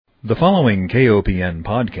The following KOPN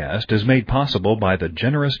podcast is made possible by the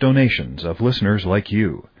generous donations of listeners like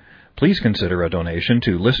you. Please consider a donation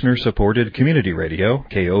to listener-supported community radio,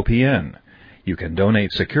 KOPN. You can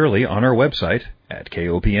donate securely on our website at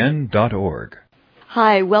kopn.org.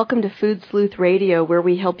 Hi, welcome to Food Sleuth Radio, where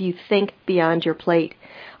we help you think beyond your plate.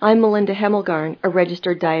 I'm Melinda Hemmelgarn, a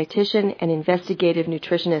registered dietitian and investigative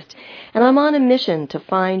nutritionist, and I'm on a mission to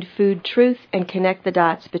find food truth and connect the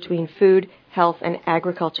dots between food, health, and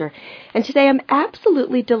agriculture. And today I'm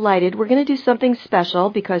absolutely delighted. We're going to do something special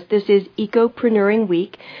because this is Ecopreneuring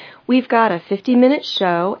Week. We've got a 50-minute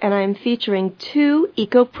show, and I'm featuring two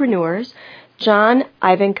ecopreneurs, John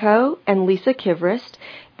Ivanko and Lisa Kivrist.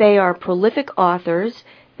 They are prolific authors.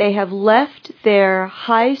 They have left their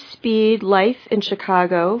high-speed life in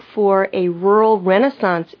Chicago for a rural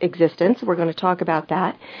Renaissance existence. We're going to talk about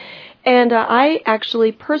that. And I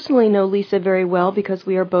actually personally know Lisa very well because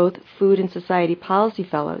we are both Food and Society Policy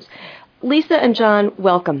Fellows. Lisa and John,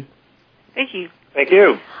 welcome. Thank you. Thank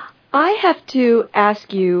you. I have to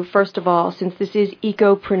ask you, first of all, since this is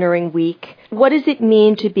Ecopreneuring Week, what does it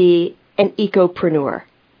mean to be an ecopreneur?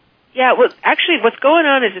 Yeah, well, actually, what's going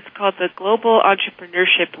on is it's called the Global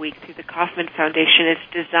Entrepreneurship Week through the Kauffman Foundation.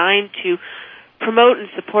 It's designed to promote and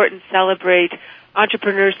support and celebrate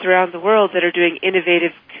entrepreneurs around the world that are doing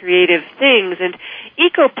innovative, creative things. And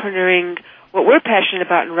ecopreneuring, what we're passionate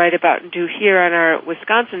about and write about and do here on our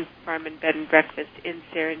Wisconsin farm and bed and breakfast in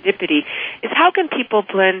Serendipity is how can people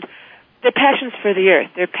blend their passions for the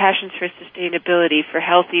earth, their passions for sustainability, for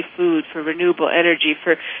healthy food, for renewable energy,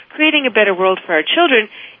 for creating a better world for our children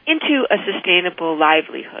into a sustainable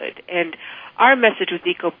livelihood. And our message with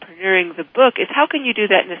Ecopreneuring, the book, is how can you do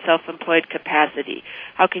that in a self-employed capacity?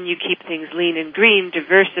 How can you keep things lean and green,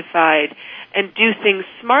 diversified, and do things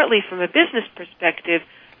smartly from a business perspective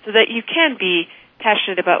so that you can be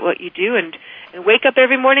passionate about what you do and wake up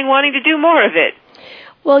every morning wanting to do more of it?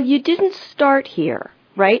 Well, you didn't start here,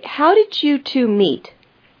 right? How did you two meet?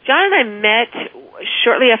 John and I met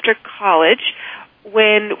shortly after college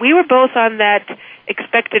when we were both on that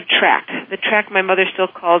expected track, the track my mother still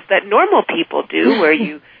calls that normal people do, where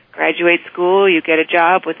you graduate school, you get a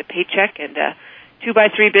job with a paycheck and a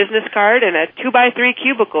 2x3 business card and a 2x3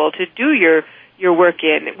 cubicle to do your work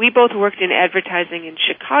in. We both worked in advertising in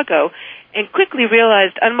Chicago and quickly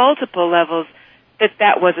realized on multiple levels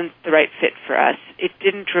that wasn't the right fit for us. It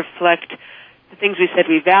didn't reflect the things we said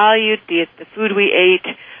we valued, be it the food we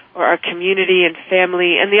ate or our community and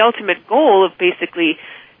family, and the ultimate goal of basically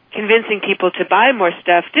convincing people to buy more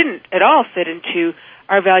stuff didn't at all fit into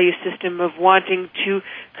our value system of wanting to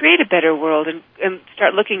create a better world and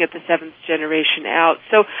start looking at the seventh generation out.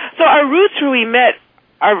 So our roots where we met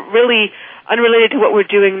are really unrelated to what we're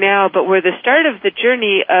doing now, but we're the start of the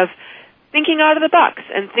journey of thinking out of the box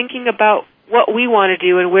and thinking about what we want to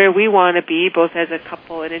do and where we want to be, both as a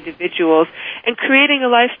couple and individuals, and creating a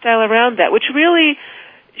lifestyle around that, which really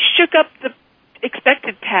shook up the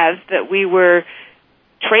expected paths that we were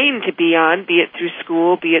trained to be on, be it through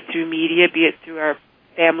school, be it through media, be it through our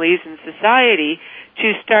families and society,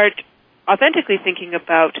 to start authentically thinking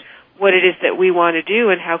about what it is that we want to do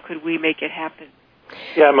and how could we make it happen.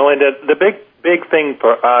 Yeah, Melinda, the big thing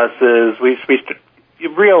for us is we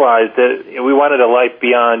realized that we wanted a life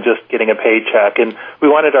beyond just getting a paycheck, and we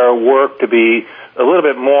wanted our work to be a little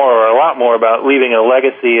bit more or a lot more about leaving a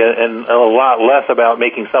legacy and a lot less about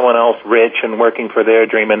making someone else rich and working for their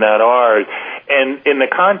dream and not ours. And in the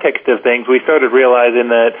context of things, we started realizing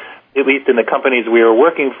that, at least in the companies we were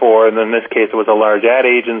working for, and in this case it was a large ad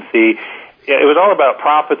agency, it was all about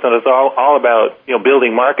profits and it was all about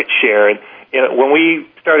building market share. And when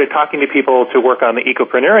we started talking to people to work on the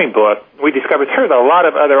Ecopreneuring book, we discovered there's a lot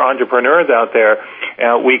of other entrepreneurs out there.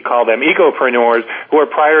 We call them ecopreneurs, who are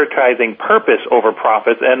prioritizing purpose over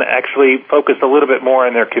profits and actually focus a little bit more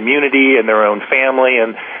on their community and their own family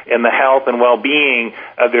and the health and well-being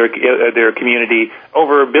of their community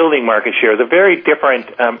over building market share. It's a very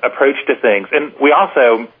different approach to things. And we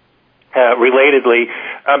also relatedly,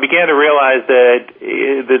 began to realize that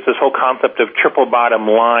there's this whole concept of triple bottom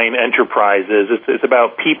line enterprises. It's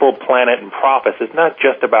about people, planet, and profits. It's not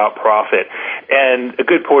just about profit. And a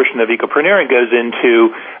good portion of Ecopreneuring goes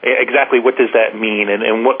into exactly what does that mean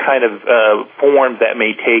and what kind of forms that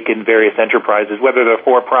may take in various enterprises, whether they're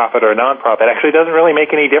for-profit or non-profit. It actually doesn't really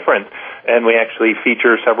make any difference. And we actually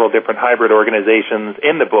feature several different hybrid organizations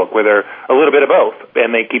in the book where they're a little bit of both,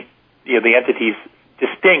 and they keep the entities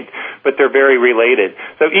distinct, but they're very related.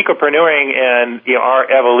 So ecopreneuring and our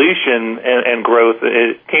evolution and growth,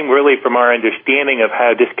 it came really from our understanding of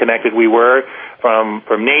how disconnected we were from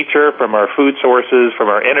nature, from our food sources, from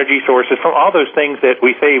our energy sources, from all those things that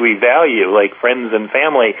we say we value, like friends and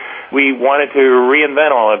family. We wanted to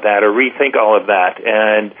reinvent all of that or rethink all of that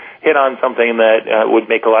and hit on something that would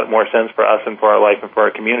make a lot more sense for us and for our life and for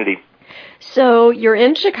our community. So you're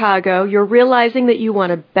in Chicago, you're realizing that you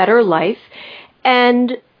want a better life,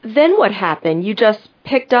 and then what happened? You just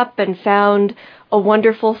picked up and found a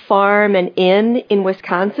wonderful farm and inn in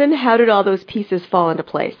Wisconsin? How did all those pieces fall into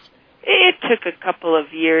place? It took a couple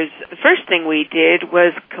of years. The first thing we did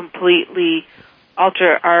was completely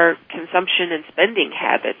alter our consumption and spending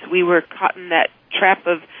habits. We were caught in that trap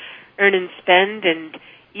of earn and spend and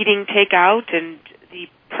eating takeout and the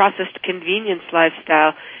processed convenience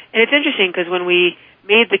lifestyle. And it's interesting because when we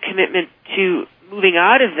made the commitment to moving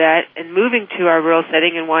out of that and moving to our rural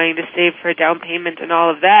setting and wanting to save for a down payment and all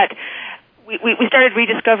of that, we started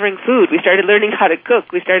rediscovering food. We started learning how to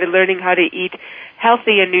cook. We started learning how to eat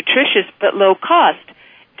healthy and nutritious but low cost.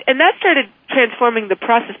 And that started transforming the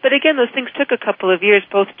process. But again, those things took a couple of years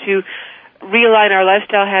both to realign our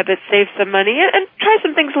lifestyle habits, save some money, and try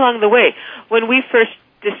some things along the way. When we first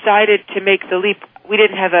decided to make the leap, we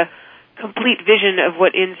didn't have a complete vision of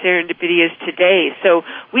what In Serendipity is today. So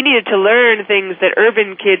we needed to learn things that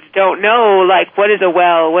urban kids don't know, like what is a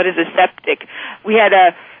well, what is a septic. We had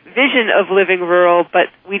a vision of living rural, but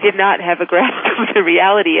we did not have a grasp of the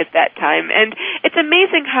reality at that time. And it's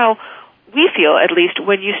amazing how we feel, at least,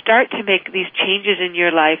 when you start to make these changes in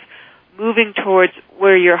your life, moving towards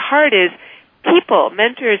where your heart is, people,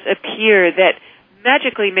 mentors appear that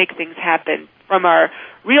magically make things happen. From our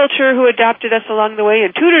realtor who adopted us along the way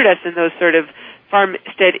and tutored us in those sort of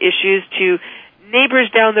farmstead issues to neighbors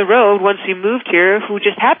down the road once we moved here who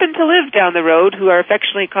just happened to live down the road, who are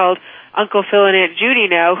affectionately called Uncle Phil and Aunt Judy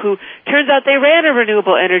now, who turns out they ran a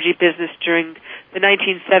renewable energy business during the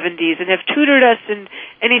 1970s and have tutored us in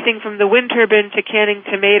anything from the wind turbine to canning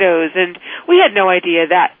tomatoes. And we had no idea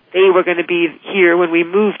that they were going to be here when we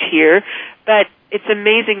moved here. But it's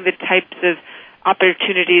amazing the types of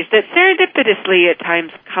opportunities that serendipitously at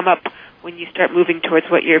times come up when you start moving towards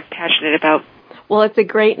what you're passionate about. Well, it's a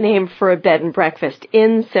great name for a bed and breakfast,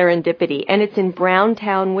 In Serendipity, and it's in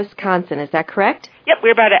Browntown, Wisconsin. Is that correct? Yep,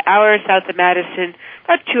 we're about an hour south of Madison,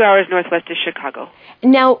 about 2 hours northwest of Chicago.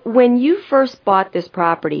 Now, when you first bought this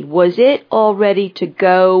property, was it all ready to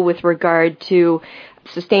go with regard to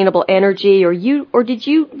sustainable energy, or did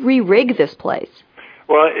you re-rig this place?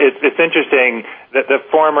 Well, it's interesting that the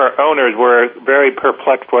former owners were very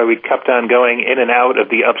perplexed why we kept on going in and out of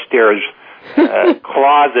the upstairs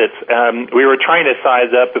closets. We were trying to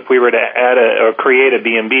size up if we were to add or create a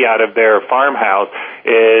B&B out of their farmhouse,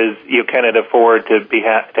 is you cannot afford to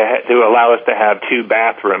allow us to have 2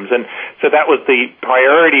 bathrooms, and so that was the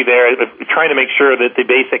priority there, trying to make sure that the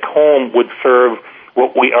basic home would serve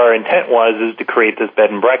what our intent was, is to create this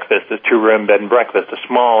bed and breakfast, this 2-room bed and breakfast, a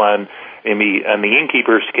small on the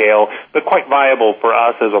innkeeper scale, but quite viable for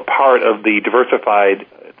us as a part of the diversified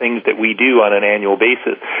things that we do on an annual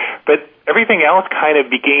basis. But everything else kind of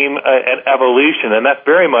became an evolution, and that's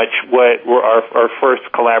very much what our first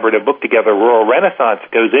collaborative book together, Rural Renaissance,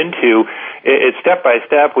 goes into. It's step by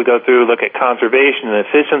step. We go through, look at conservation and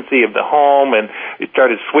efficiency of the home, and we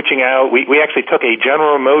started switching out. We actually took a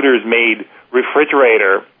General Motors made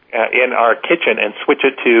refrigerator in our kitchen and switched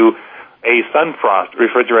it to a Sunfrost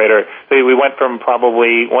refrigerator. So we went from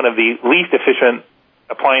probably one of the least efficient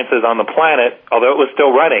appliances on the planet, although it was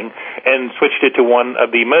still running, and switched it to one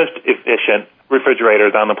of the most efficient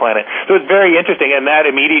refrigerators on the planet. So it's very interesting, and that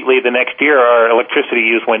immediately the next year our electricity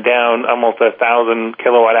use went down almost 1,000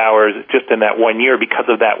 kilowatt hours just in that 1 year because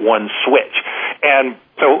of that one switch. And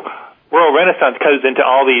so Rural Renaissance goes into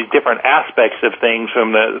all these different aspects of things,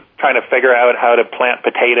 from the trying to figure out how to plant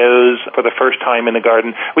potatoes for the first time in the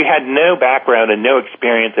garden. We had no background and no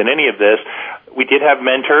experience in any of this. We did have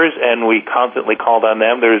mentors, and we constantly called on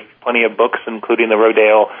them. There's plenty of books, including the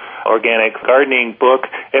Rodale Organic Gardening book,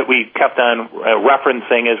 that we kept on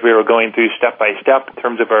referencing as we were going through step by step in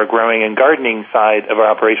terms of our growing and gardening side of our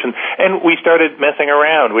operation. And we started messing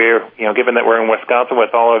around. We're, given that we're in Wisconsin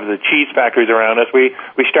with all of the cheese factories around us, we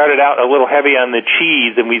started out a little heavy on the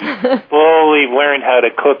cheese, and we slowly learned how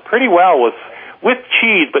to cook pretty well with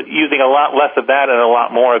cheese, but using a lot less of that and a lot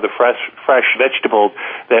more of the fresh vegetables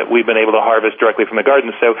that we've been able to harvest directly from the garden.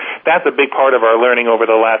 So that's a big part of our learning over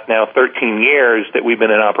the last now 13 years that we've been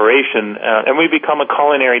in operation. And we've become a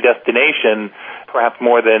culinary destination perhaps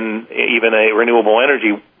more than even a renewable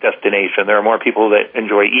energy destination. There are more people that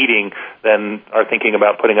enjoy eating than are thinking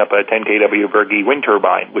about putting up a 10 kW Berge wind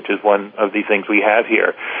turbine, which is one of the things we have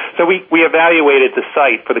here. So we evaluated the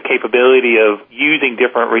site for the capability of using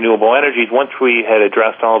different renewable energies once we had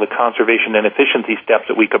addressed all the conservation and efficiency steps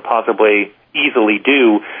that we could possibly easily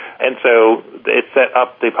do. And so it set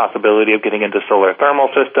up the possibility of getting into solar thermal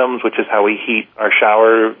systems, which is how we heat our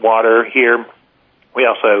shower water here. We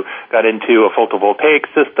also got into a photovoltaic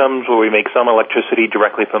systems where we make some electricity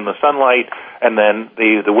directly from the sunlight, and then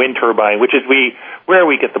the wind turbine, which is where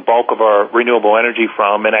we get the bulk of our renewable energy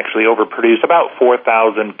from and actually overproduce about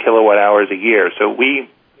 4,000 kilowatt hours a year. So we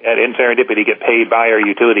in Serendipity get paid by our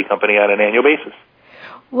utility company on an annual basis.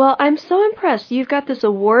 Well, I'm so impressed. You've got this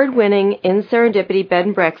award-winning In Serendipity bed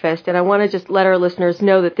and breakfast, and I want to just let our listeners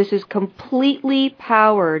know that this is completely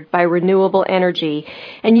powered by renewable energy,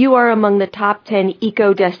 and you are among the top 10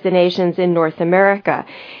 eco-destinations in North America.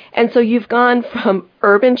 And so you've gone from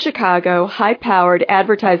urban Chicago, high-powered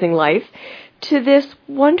advertising life, to this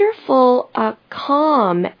wonderful,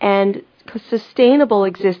 calm and sustainable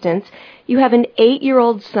existence. You have an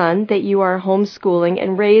 8-year-old son that you are homeschooling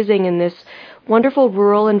and raising in this wonderful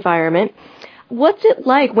rural environment. What's it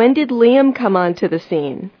like? When did Liam come onto the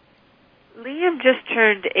scene? Liam just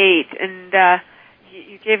turned 8, and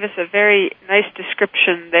you gave us a very nice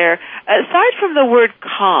description there. Aside from the word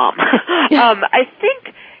calm, I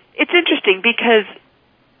think it's interesting because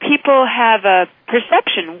people have a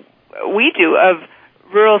perception, we do, of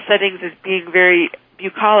rural settings as being very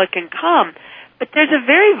bucolic and calm, but there's a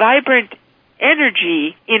very vibrant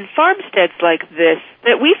energy in farmsteads like this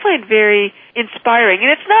that we find very inspiring.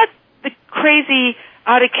 And it's not the crazy,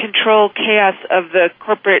 out-of-control chaos of the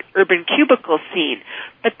corporate urban cubicle scene,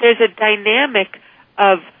 but there's a dynamic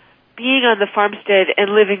of being on the farmstead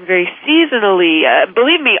and living very seasonally.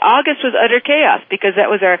 Believe me, August was utter chaos because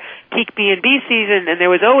that was our peak B&B season, and there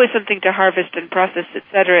was always something to harvest and process, et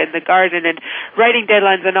cetera, in the garden, and writing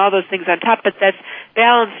deadlines and all those things on top, but that's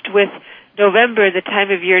balanced with November, the time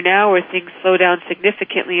of year now where things slow down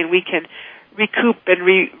significantly and we can recoup and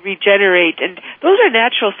regenerate. And those are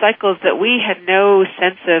natural cycles that we had no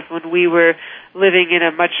sense of when we were living in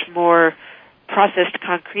a much more processed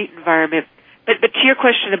concrete environment. But to your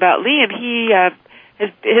question about Liam, he has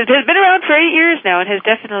been around for 8 years now and has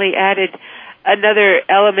definitely added another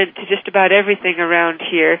element to just about everything around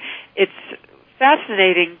here. It's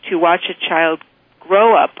fascinating to watch a child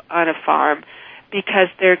grow up on a farm because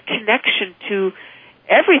their connection to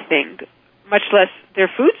everything, much less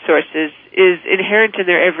their food sources, is inherent in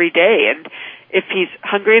their everyday. And if he's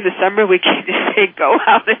hungry in the summer, we can just say, go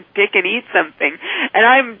out and pick and eat something. And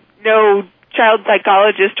I'm no child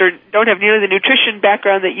psychologist or don't have nearly the nutrition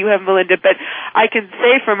background that you have, Melinda, but I can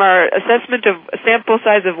say from our assessment of a sample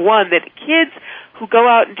size of 1 that kids who go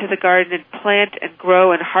out into the garden and plant and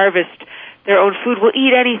grow and harvest their own food will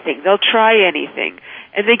eat anything. They'll try anything.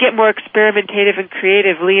 And they get more experimentative and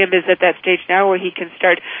creative. Liam is at that stage now where he can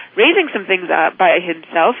start raising some things by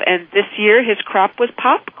himself. And this year his crop was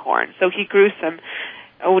popcorn. So he grew some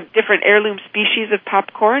different heirloom species of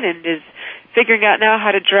popcorn and is figuring out now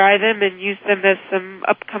how to dry them and use them as some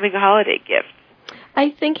upcoming holiday gifts. I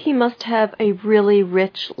think he must have a really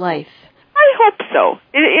rich life. I hope so.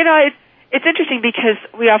 It's interesting because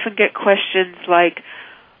we often get questions like,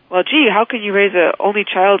 well, gee, how can you raise an only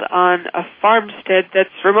child on a farmstead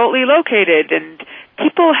that's remotely located? And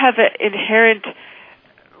people have an inherent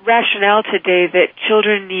rationale today that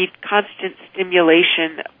children need constant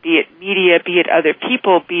stimulation, be it media, be it other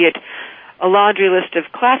people, be it a laundry list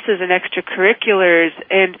of classes and extracurriculars.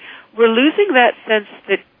 And we're losing that sense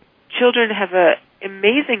that children have an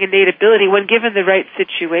amazing innate ability, when given the right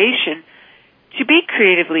situation, to be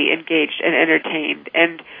creatively engaged and entertained.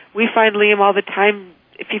 And we find Liam all the time,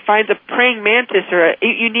 if he finds a praying mantis or a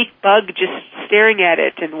unique bug, just staring at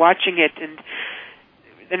it and watching it and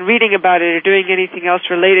then reading about it or doing anything else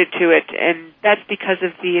related to it. And that's because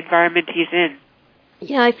of the environment he's in.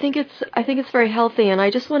 Yeah, I think it's very healthy. And I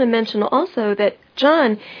just want to mention also that,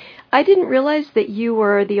 John, I didn't realize that you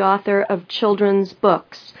were the author of children's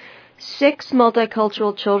books, 6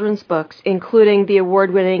 multicultural children's books, including the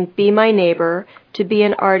award-winning Be My Neighbor, To Be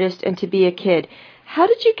an Artist, and To Be a Kid. How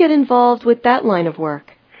did you get involved with that line of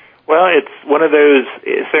work? Well, it's one of those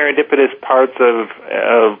serendipitous parts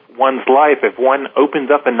of one's life. If one opens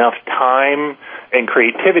up enough time and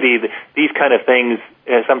creativity, these kind of things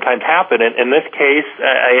sometimes happen. And in this case,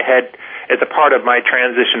 I had, as a part of my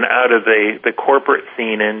transition out of the corporate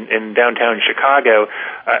scene in downtown Chicago,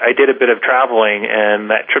 I did a bit of traveling, and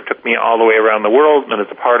that trip took me all the way around the world. And as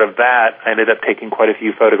a part of that, I ended up taking quite a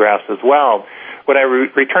few photographs as well. when I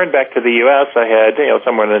returned back to the U.S., I had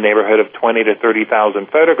somewhere in the neighborhood of 20 to 30,000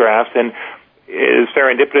 photographs, and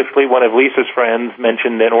serendipitously, one of Lisa's friends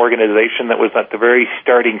mentioned an organization that was at the very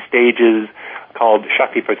starting stages called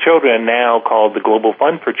Shakti for Children, now called the Global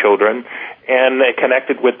Fund for Children, and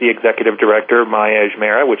connected with the executive director, Maya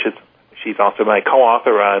Ajmera, she's also my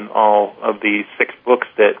co-author on all of the 6 books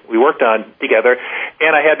that we worked on together.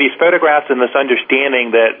 And I had these photographs and this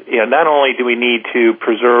understanding that not only do we need to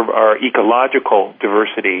preserve our ecological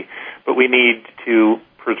diversity, but we need to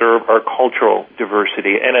preserve our cultural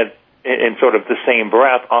diversity. And in sort of the same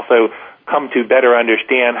breath, also come to better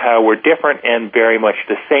understand how we're different and very much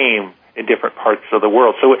the same in different parts of the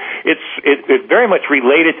world. So it's very much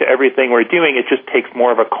related to everything we're doing. It just takes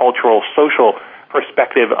more of a cultural, social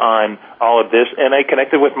perspective on all of this. And I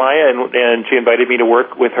connected with Maya, and she invited me to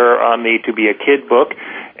work with her on the To Be a Kid book,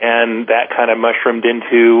 and that kind of mushroomed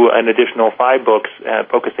into an additional 5 books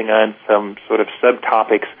focusing on some sort of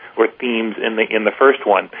subtopics or themes in the first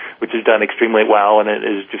one, which is done extremely well, and it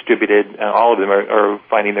is distributed. All of them are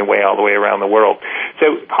finding their way all the way around the world.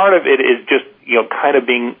 So part of it is just kind of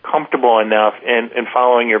being comfortable enough and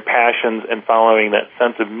following your passions and following that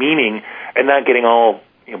sense of meaning, and not getting all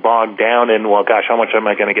bogged down in, well, gosh, how much am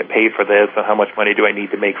I going to get paid for this, and how much money do I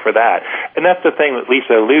need to make for that? And that's the thing that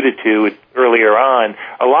Lisa alluded to earlier on.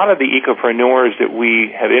 A lot of the ecopreneurs that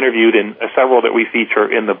we have interviewed, and several that we feature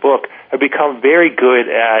in the book, have become very good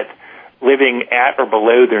at living at or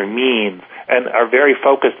below their means, and are very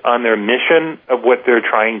focused on their mission of what they're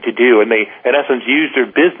trying to do. And they, in essence, use their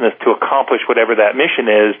business to accomplish whatever that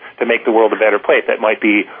mission is to make the world a better place. That might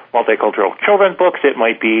be multicultural children's books. It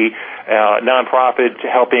might be nonprofit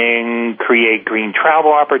helping create green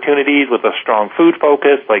travel opportunities with a strong food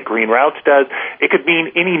focus like Green Routes does. It could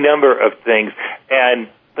mean any number of things. And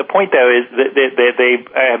the point, though, is that they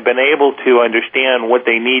have been able to understand what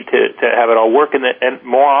they need to have it all work. And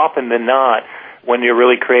more often than not, when you're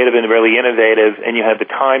really creative and really innovative and you have the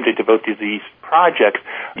time to devote to these projects,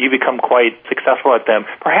 you become quite successful at them.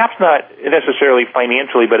 Perhaps not necessarily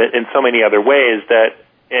financially, but in so many other ways that,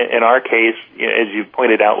 in our case, as you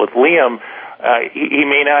pointed out with Liam, he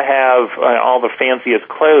may not have all the fanciest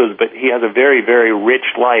clothes, but he has a very, very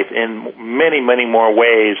rich life in many, many more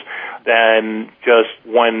ways than just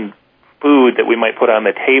one food that we might put on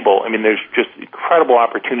the table. I mean, there's just incredible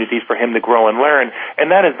opportunities for him to grow and learn,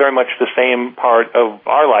 and that is very much the same part of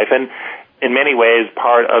our life, and in many ways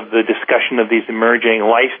part of the discussion of these emerging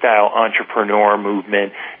lifestyle entrepreneur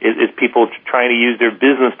movement is people trying to use their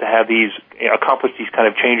business to have these, accomplish these kind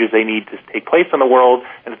of changes they need to take place in the world,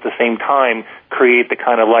 and at the same time create the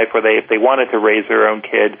kind of life where if they wanted to raise their own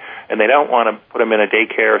kid and they don't want to put them in a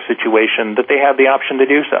daycare situation, that they have the option to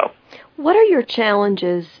do so. What are your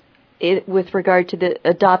challenges with regard to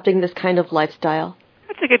adopting this kind of lifestyle?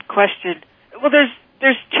 That's a good question. Well,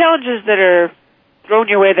 there's challenges that are thrown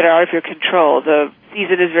your way that are out of your control. The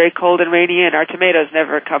season is very cold and rainy, and our tomatoes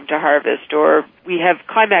never come to harvest. Or we have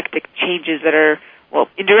climatic changes that are, well,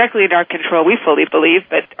 indirectly in our control, we fully believe,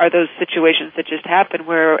 but are those situations that just happen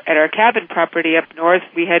where at our cabin property up north,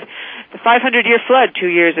 we had the 500-year flood 2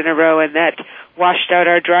 years in a row, and that washed out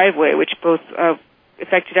our driveway, which both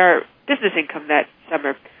affected our business income that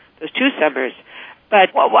summer. Those 2 summers. But I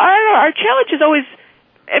don't know, our challenge is always,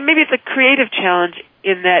 and maybe it's a creative challenge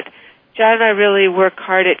in that John and I really work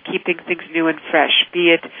hard at keeping things new and fresh,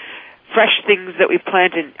 be it fresh things that we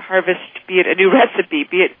plant and harvest, be it a new recipe,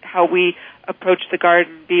 be it how we approach the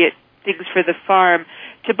garden, be it things for the farm,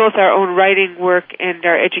 to both our own writing work and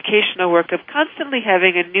our educational work of constantly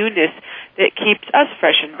having a newness that keeps us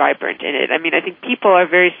fresh and vibrant in it. I mean, I think people are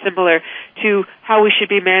very similar to how we should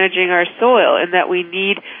be managing our soil, in that we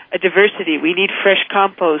need a diversity, we need fresh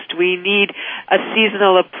compost, we need a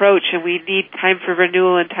seasonal approach, and we need time for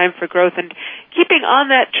renewal and time for growth. And keeping on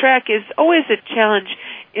that track is always a challenge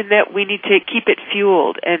in that we need to keep it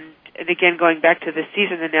fueled. And again, going back to the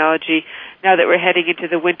season analogy, now that we're heading into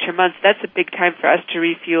the winter months, that's a big time for us to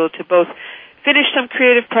refuel, to both finish some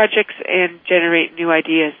creative projects and generate new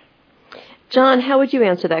ideas. John, how would you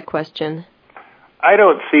answer that question? I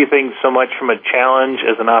don't see things so much from a challenge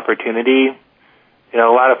as an opportunity. A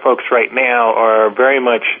lot of folks right now are very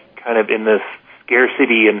much kind of in this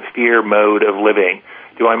scarcity and fear mode of living.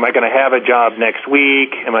 Am I going to have a job next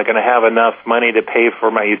week? Am I going to have enough money to pay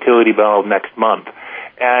for my utility bill next month?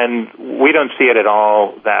 And we don't see it at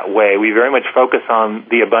all that way. We very much focus on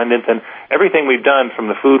the abundance, and everything we've done,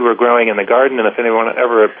 from the food we're growing in the garden, and if anyone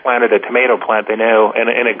ever planted a tomato plant, they know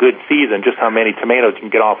in a good season just how many tomatoes you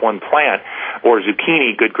can get off one plant. Or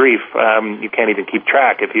zucchini, good grief, you can't even keep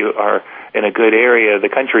track if you are in a good area of the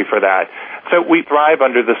country for that. So we thrive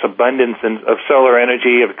under this abundance of solar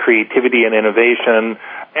energy, of creativity and innovation,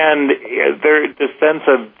 and there's the sense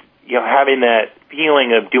of having that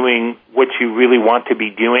feeling of doing what you really want to be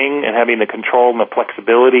doing and having the control and the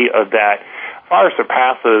flexibility of that far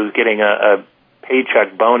surpasses getting a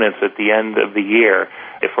paycheck bonus at the end of the year.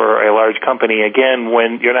 If we're a large company, again,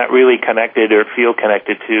 when you're not really connected or feel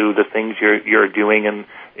connected to the things you're doing and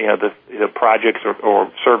the projects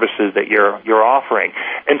or services that you're offering.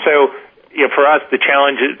 And so for us, the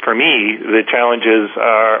challenges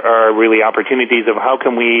are really opportunities of how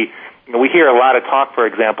can we hear a lot of talk, for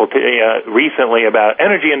example, recently about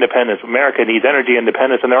energy independence. America needs energy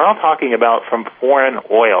independence, and they're all talking about from foreign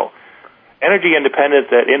oil. Energy independence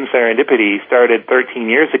in Serendipity started 13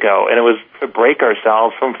 years ago, and it was to break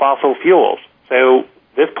ourselves from fossil fuels. So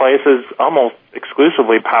this place is almost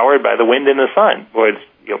exclusively powered by the wind and the sun. Well,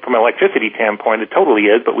 from an electricity standpoint, it totally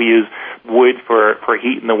is, but we use wood for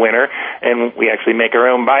heat in the winter, and we actually make our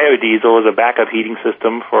own biodiesel as a backup heating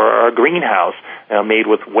system for our greenhouse, made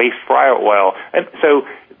with waste fryer oil. And so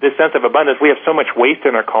this sense of abundance, we have so much waste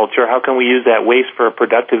in our culture. How can we use that waste for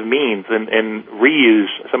productive means and reuse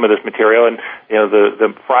some of this material? And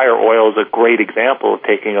the fryer oil is a great example of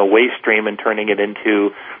taking a waste stream and turning it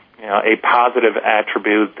into a positive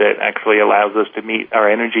attribute that actually allows us to meet our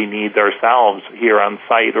energy needs ourselves here on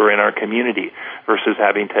site or in our community versus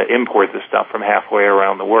having to import the stuff from halfway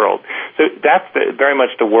around the world. So that's very much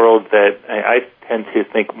the world that I tend to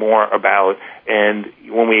think more about. And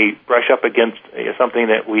when we brush up against something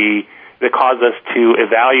that cause us to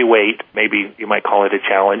evaluate, maybe you might call it a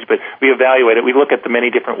challenge, but we evaluate it. We look at the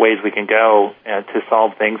many different ways we can go to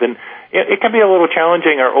solve things. And it can be a little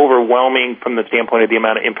challenging or overwhelming from the standpoint of the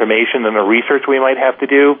amount of information and the research we might have to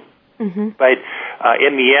do. Mm-hmm. But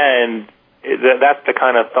in the end, that's the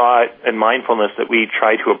kind of thought and mindfulness that we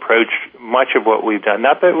try to approach much of what we've done.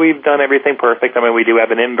 Not that we've done everything perfect. I mean, we do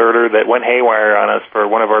have an inverter that went haywire on us for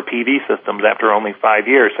one of our PV systems after only 5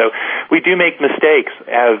 years. So we do make mistakes,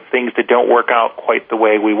 have things that don't work out quite the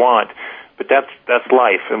way we want. But that's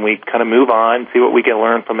life, and we kind of move on, see what we can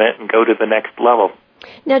learn from it, and go to the next level.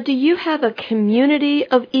 Now, do you have a community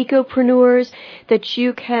of ecopreneurs that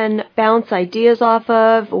you can bounce ideas off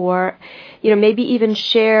of, or maybe even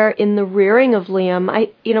share in the rearing of Liam?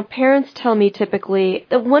 Parents tell me typically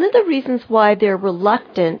that one of the reasons why they're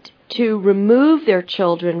reluctant to remove their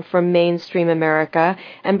children from mainstream America,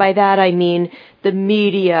 and by that I mean the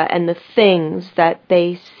media and the things that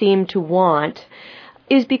they seem to want,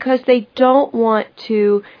 is because they don't want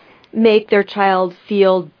to make their child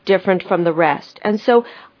feel different from the rest. And so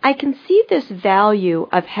I can see this value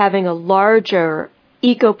of having a larger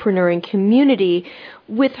ecopreneuring community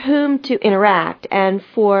with whom to interact, and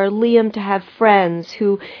for Liam to have friends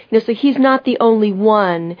who, so he's not the only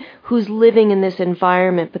one who's living in this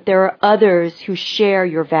environment, but there are others who share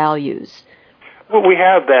your values. Well, we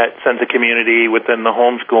have that sense of community within the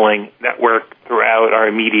homeschooling network throughout our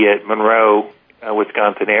immediate Monroe,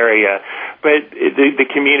 Wisconsin area. But the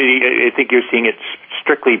community, I think you're seeing it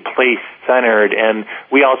strictly place-centered, and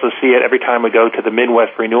we also see it every time we go to the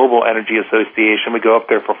Midwest Renewable Energy Association. We go up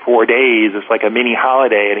there for 4 days. It's like a mini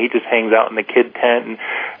holiday, and he just hangs out in the kid tent.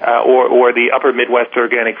 Or the Upper Midwest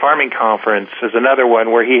Organic Farming Conference is another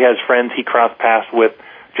one where he has friends he cross paths with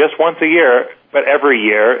just once a year, but every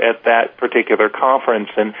year at that particular conference,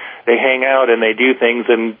 and they hang out and they do things,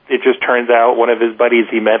 and it just turns out one of his buddies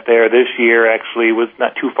he met there this year actually was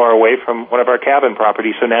not too far away from one of our cabin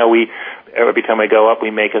properties. So now every time I go up,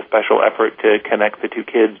 we make a special effort to connect the two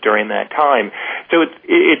kids during that time. So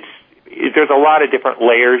there's a lot of different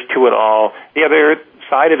layers to it all. The other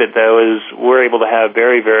side of it, though, is we're able to have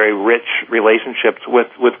very, very rich relationships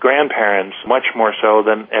with grandparents, much more so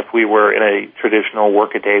than if we were in a traditional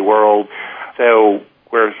workaday world. So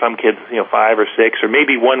where some kids, 5 or 6, or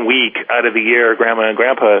maybe 1 week out of the year, grandma and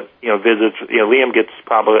grandpa, visits. Liam gets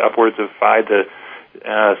probably upwards of 5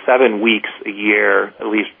 to 7 weeks a year, at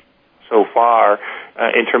least so far,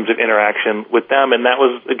 in terms of interaction with them. And that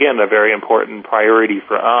was, again, a very important priority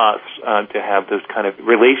for us, to have those kind of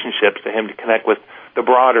relationships, to him to connect with the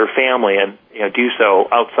broader family and do so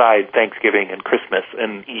outside Thanksgiving and Christmas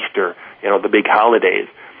and Easter, the big holidays.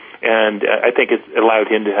 And I think it's allowed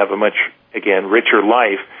him to have a much, again, richer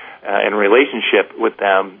life and relationship with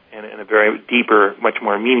them in a very deeper, much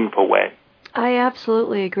more meaningful way. I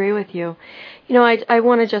absolutely agree with you. You know, I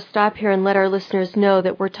want to just stop here and let our listeners know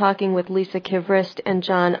that we're talking with Lisa Kivrist and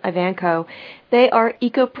John Ivanko. They are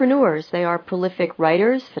ecopreneurs. They are prolific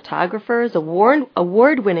writers, photographers,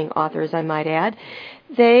 award-winning authors, I might add.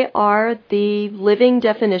 They are the living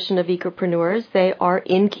definition of ecopreneurs. They are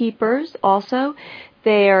innkeepers also.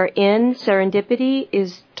 They are in Serendipity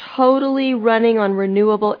is totally running on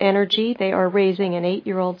renewable energy. They are raising an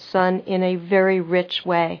 8-year-old son in a very rich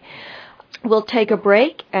way. We'll take a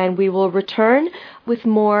break, and we will return with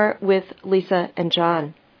more with Lisa and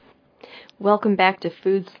John. Welcome back to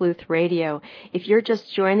Food Sleuth Radio. If you're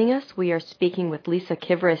just joining us, we are speaking with Lisa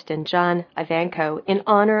Kivrist and John Ivanko in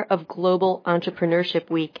honor of Global Entrepreneurship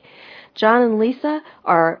Week. John and Lisa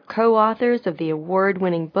are co-authors of the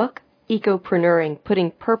award-winning book, Ecopreneuring, Putting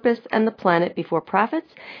Purpose and the Planet Before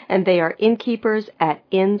Profits, and they are innkeepers at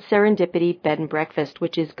In Serendipity Bed and Breakfast,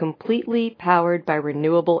 which is completely powered by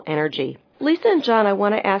renewable energy. Lisa and John, I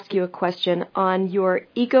want to ask you a question on your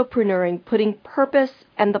Ecopreneuring, Putting Purpose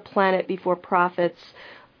and the Planet Before Profits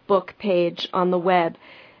book page on the web.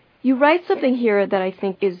 You write something here that I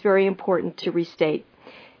think is very important to restate.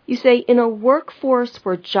 You say, in a workforce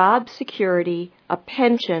where job security, a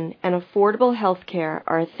pension, and affordable health care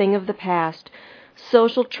are a thing of the past,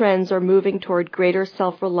 social trends are moving toward greater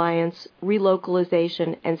self-reliance,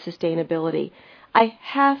 relocalization, and sustainability. I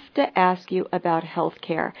have to ask you about health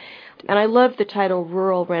care. And I love the title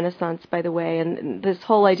Rural Renaissance, by the way, and this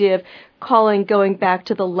whole idea of going back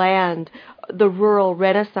to the land, the rural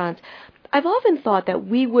renaissance. I've often thought that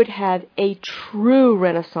we would have a true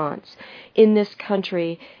renaissance in this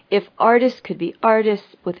country if artists could be artists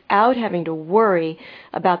without having to worry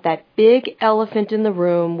about that big elephant in the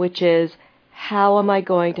room, which is, how am I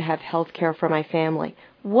going to have health care for my family?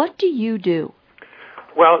 What do you do?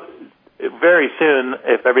 Well, very soon,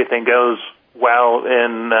 if everything goes well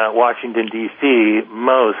in Washington, D.C.,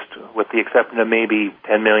 most, with the exception of maybe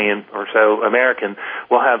 10 million or so Americans,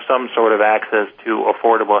 will have some sort of access to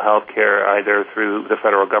affordable health care either through the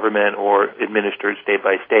federal government or administered state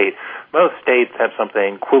by state. Most states have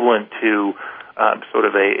something equivalent to sort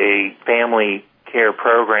of a family care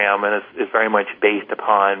program, and it's very much based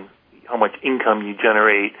upon how much income you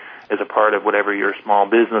generate as a part of whatever your small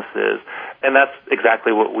business is. And that's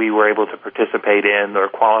exactly what we were able to participate in or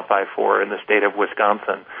qualify for in the state of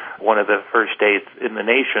Wisconsin, one of the first states in the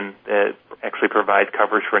nation that actually provides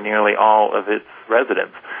coverage for nearly all of its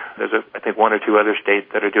residents. There's, I think, one or two other states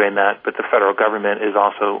that are doing that, but the federal government is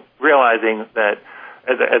also realizing that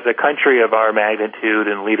as a country of our magnitude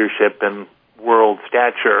and leadership and world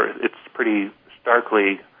stature, it's pretty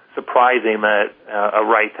starkly surprising that a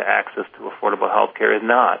right to access to affordable health care is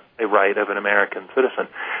not a right of an American citizen.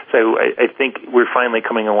 So I think we're finally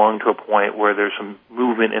coming along to a point where there's some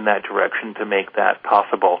movement in that direction to make that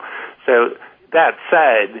possible. So that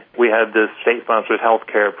said, we have this state-sponsored health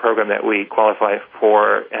care program that we qualify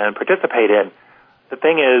for and participate in. The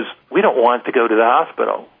thing is, we don't want to go to the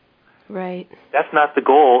hospital. Right. That's not the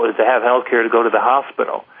goal, is to have health care to go to the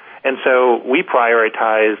hospital. And so we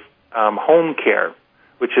prioritize home care,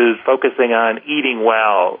 which is focusing on eating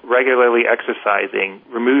well, regularly exercising,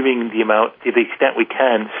 removing the amount, to the extent we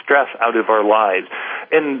can, stress out of our lives.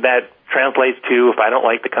 And that translates to, if I don't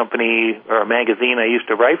like the company or a magazine I used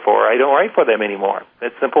to write for, I don't write for them anymore.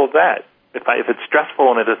 It's simple as that. If it's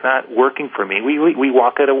stressful and it is not working for me, we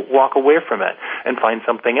walk away from it and find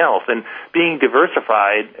something else. And being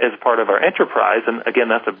diversified as part of our enterprise, and again,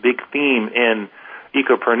 that's a big theme in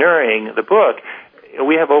Ecopreneuring, the book,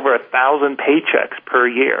 we have over 1,000 paychecks per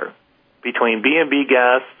year between B&B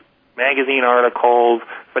guests, magazine articles,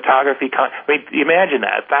 photography. Imagine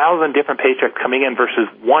that, 1,000 different paychecks coming in versus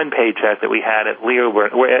one paycheck that we had at Leo,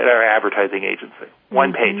 at our advertising agency.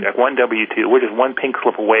 One paycheck, one W-2. We're just one pink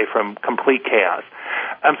slip away from complete chaos.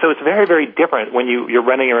 So it's very, very different when you're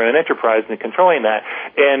running your own enterprise and controlling that.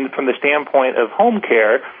 And from the standpoint of home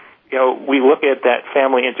care, we look at that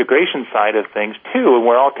family integration side of things too, and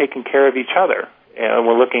we're all taking care of each other. And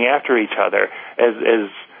we're looking after each other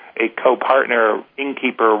as a co-partner,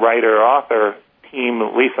 innkeeper, writer, author team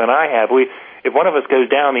Lisa and I have. If one of us goes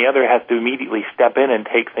down, the other has to immediately step in and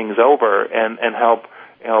take things over and help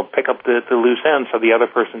pick up the loose ends so the other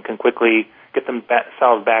person can quickly get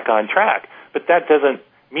themselves back on track. But that doesn't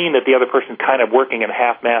mean that the other person's kind of working at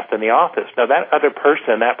half-mast in the office. No, that other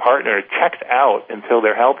person, that partner, checks out until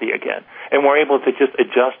they're healthy again. And we're able to just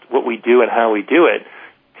adjust what we do and how we do it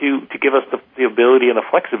to give us the ability and the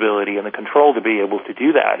flexibility and the control to be able to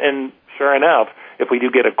do that. And sure enough, if we do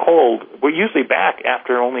get a cold, we're usually back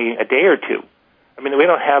after only a day or two. I mean, we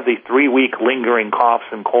don't have these 3-week lingering coughs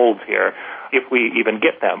and colds here, if we even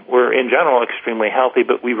get them. We're, in general, extremely healthy,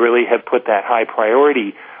 but we really have put that high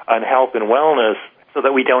priority on health and wellness so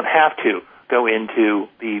that we don't have to go into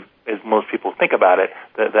the, as most people think about it,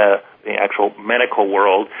 the actual medical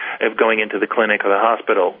world of going into the clinic or the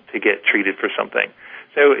hospital to get treated for something.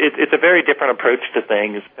 So it's a very different approach to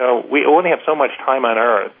things. We only have so much time on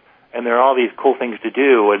Earth, and there are all these cool things to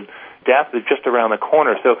do, and death is just around the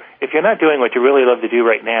corner. So if you're not doing what you really love to do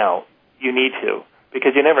right now, you need to,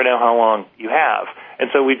 because you never know how long you have. And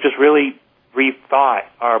so we've just really rethought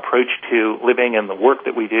our approach to living and the work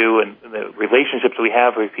that we do and the relationships we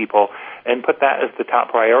have with people and put that as the top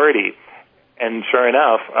priority. And sure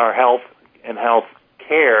enough, our health and health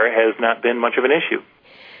care has not been much of an issue.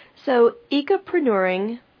 So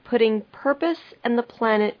ecopreneuring, putting purpose and the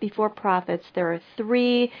planet before profits, there are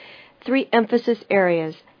three emphasis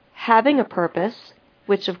areas. Having a purpose,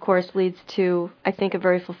 which of course leads to, I think, a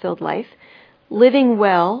very fulfilled life. Living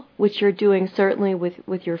well, which you're doing certainly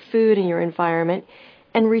with your food and your environment,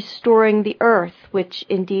 and restoring the earth, which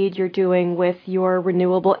indeed you're doing with your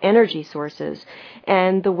renewable energy sources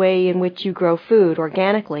and the way in which you grow food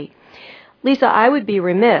organically. Lisa, I would be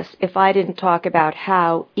remiss if I didn't talk about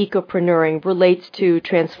how ecopreneuring relates to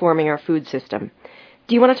transforming our food system.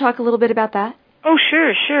 Do you want to talk a little bit about that? Oh,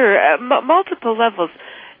 sure. Multiple levels.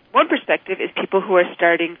 One perspective is people who are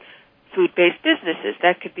starting food-based businesses.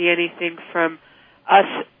 That could be anything from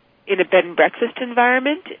us in a bed and breakfast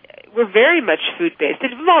environment. We're very much food-based.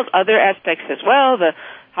 It involves other aspects as well, the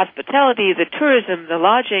hospitality, the tourism, the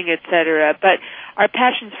lodging, etc. But our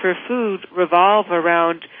passions for food revolve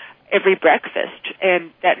around every breakfast,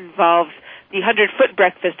 and that involves the 100-foot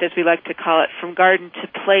breakfast, as we like to call it, from garden to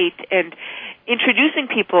plate, and introducing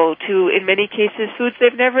people to, in many cases, foods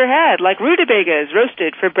they've never had, like rutabagas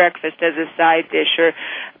roasted for breakfast as a side dish, or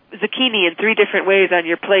zucchini in 3 different ways on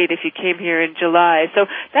your plate if you came here in July. So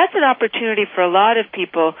that's an opportunity for a lot of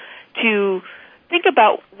people to think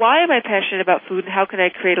about, why am I passionate about food and how can I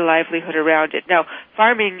create a livelihood around it? Now,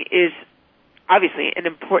 farming is obviously an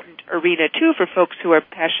important arena, too, for folks who are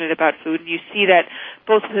passionate about food, and you see that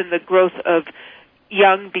both in the growth of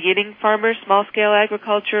young beginning farmers, small-scale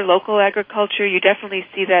agriculture, local agriculture. You definitely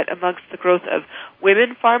see that amongst the growth of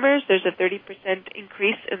women farmers. There's a 30%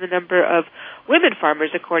 increase in the number of women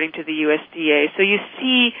farmers, according to the USDA. So you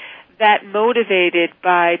see that motivated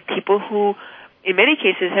by people who, in many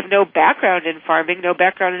cases, have no background in farming, no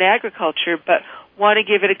background in agriculture, but want to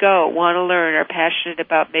give it a go, want to learn, are passionate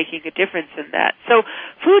about making a difference in that. So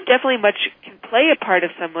food definitely can play a part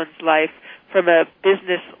of someone's life from a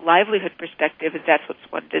business livelihood perspective, if that's what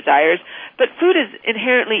one desires. But food is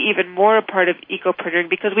inherently even more a part of ecopreneuring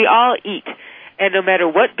because we all eat. And no matter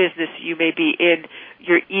what business you may be in,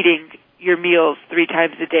 you're eating your meals 3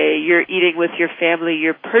 times a day. You're eating with your family.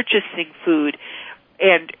 You're purchasing food.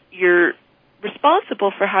 And you're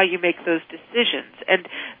responsible for how you make those decisions. And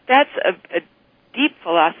that's a deep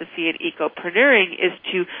philosophy in ecopreneuring, is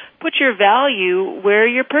to put your value where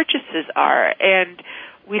your purchases are. And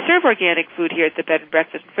we serve organic food here at the Bed and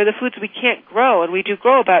Breakfast. For the foods we can't grow, and we do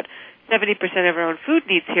grow about 70% of our own food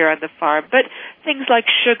needs here on the farm, but things like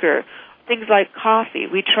sugar, things like coffee,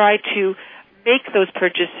 we try to make those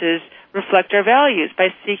purchases reflect our values by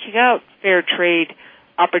seeking out fair trade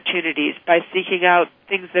opportunities, by seeking out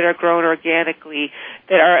things that are grown organically,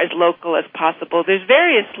 that are as local as possible. There's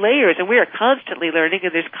various layers, and we are constantly learning,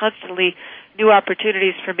 and there's constantly new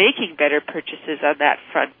opportunities for making better purchases on that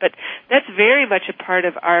front. But that's very much a part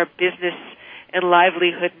of our business and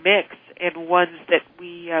livelihood mix, and ones that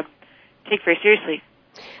we take very seriously.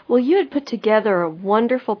 Well, you had put together a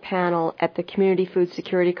wonderful panel at the Community Food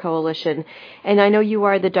Security Coalition, and I know you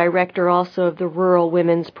are the director also of the Rural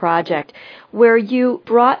Women's Project, where you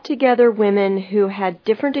brought together women who had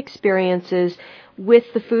different experiences with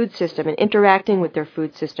the food system and interacting with their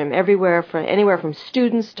food system, anywhere from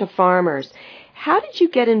students to farmers. How did you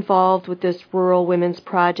get involved with this Rural Women's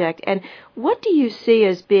Project, and what do you see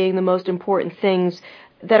as being the most important things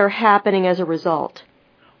that are happening as a result?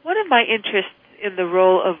 One of my interests in the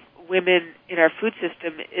role of women in our food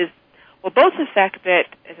system is, well, both the fact that,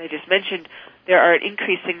 as I just mentioned, there are an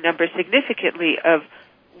increasing number significantly of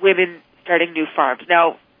women starting new farms.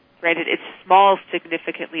 Now, granted, it's small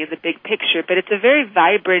significantly in the big picture, but it's a very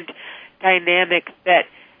vibrant dynamic that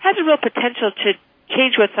has a real potential to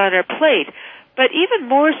change what's on our plate. But even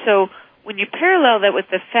more so, when you parallel that with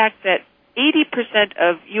the fact that 80%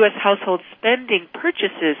 of U.S. household spending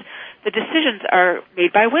purchases, the decisions are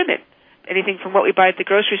made by women. Anything from what we buy at the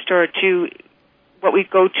grocery store to what we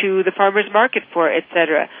go to the farmer's market for,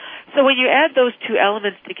 etc. So when you add those two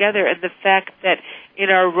elements together, and the fact that in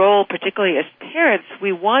our role, particularly as parents,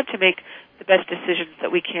 we want to make the best decisions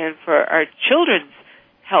that we can for our children's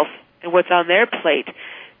health and what's on their plate,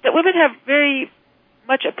 that women have very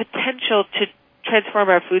much a potential to transform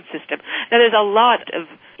our food system. Now, there's a lot of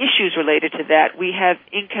issues related to that. We have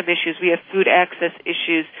income issues, we have food access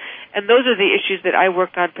issues, and those are the issues that I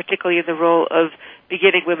worked on, particularly in the role of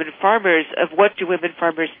beginning women farmers, of what do women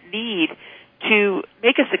farmers need to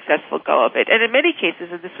make a successful go of it. And in many cases,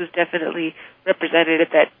 and this was definitely represented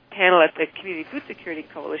at that panel at the Community Food Security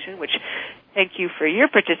Coalition, which thank you for your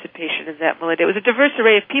participation in that, Melinda. It was a diverse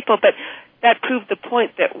array of people, but that proved the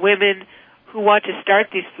point that women who want to start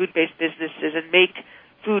these food-based businesses and make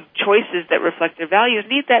food choices that reflect their values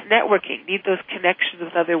need that networking, need those connections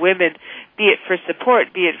with other women, be it for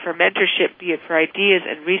support, be it for mentorship, be it for ideas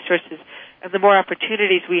and resources. And the more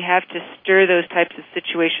opportunities we have to stir those types of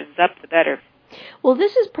situations up, the better. Well,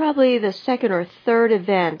 this is probably the second or third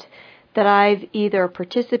event that I've either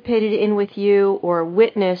participated in with you or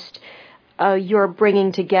witnessed your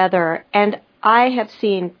bringing together. And I have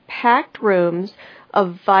seen packed rooms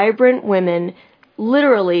of vibrant women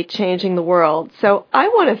literally changing the world. So I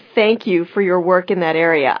want to thank you for your work in that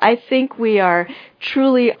area. I think we are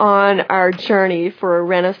truly on our journey for a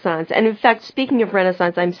renaissance. And in fact, speaking of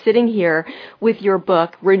renaissance, I'm sitting here with your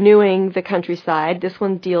book, Renewing the Countryside. This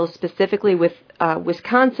one deals specifically with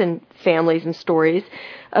Wisconsin families and stories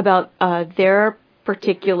about their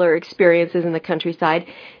particular experiences in the countryside.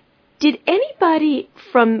 Did anybody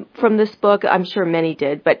from this book, I'm sure many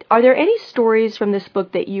did, but are there any stories from this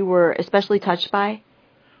book that you were especially touched by?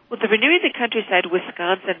 Well, the Renewing the Countryside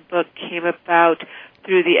Wisconsin book came about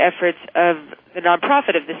through the efforts of the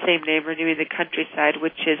nonprofit of the same name, Renewing the Countryside,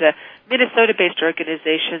 which is a Minnesota-based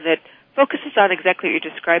organization that focuses on exactly what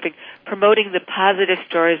you're describing, promoting the positive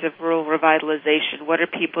stories of rural revitalization. What are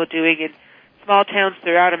people doing in small towns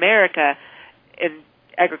throughout America, in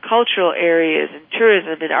agricultural areas and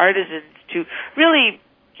tourism and artisans to really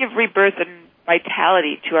give rebirth and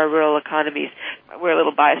vitality to our rural economies. We're a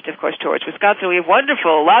little biased, of course, towards Wisconsin. We have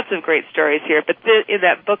lots of great stories here, but in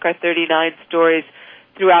that book are 39 stories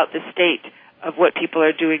throughout the state of what people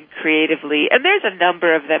are doing creatively, and there's a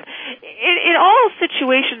number of them. In all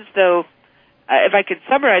situations, though, if I could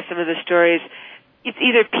summarize some of the stories, it's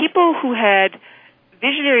either people who had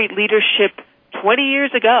visionary leadership 20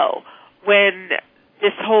 years ago when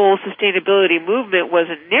this whole sustainability movement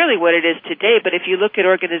wasn't nearly what it is today, but if you look at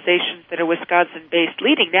organizations that are Wisconsin-based,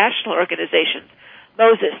 leading national organizations,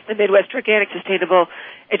 Moses, the Midwest Organic Sustainable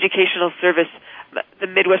Educational Service, the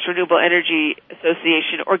Midwest Renewable Energy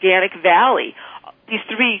Association, Organic Valley, these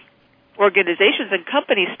three organizations and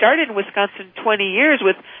companies started in Wisconsin 20 years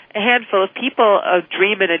with a handful of people, a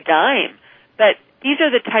dream and a dime. But these are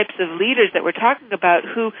the types of leaders that we're talking about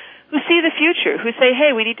who see the future, who say,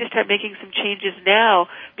 hey, we need to start making some changes now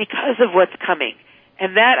because of what's coming.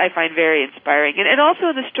 And that I find very inspiring. And also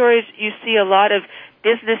in the stories, you see a lot of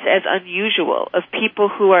business as unusual, of people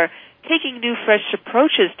who are taking new, fresh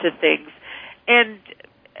approaches to things and,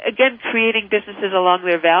 again, creating businesses along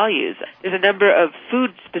their values. There's a number of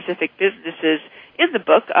food-specific businesses in the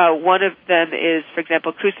book. One of them is, for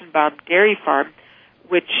example, Krusenbaum Dairy Farm,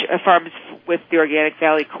 which farms with the Organic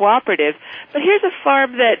Valley Cooperative. But here's a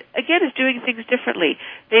farm that, again, is doing things differently.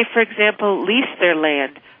 They, for example, lease their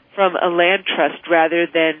land from a land trust rather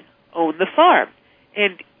than own the farm.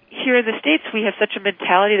 And here in the States, we have such a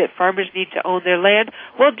mentality that farmers need to own their land.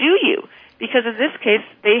 Well, do you? Because in this case,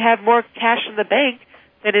 they have more cash in the bank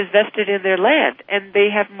than is vested in their land, and they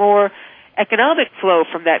have more economic flow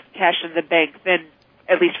from that cash in the bank than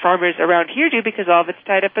at least farmers around here do, because all of it's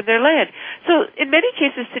tied up in their land. So in many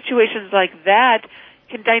cases, situations like that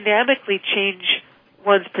can dynamically change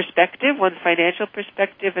one's perspective, one's financial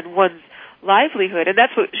perspective, and one's livelihood. And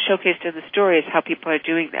that's what showcased in the story, is how people are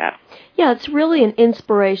doing that. Yeah, it's really an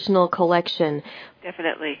inspirational collection.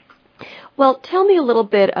 Definitely. Well, tell me a little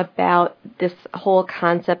bit about this whole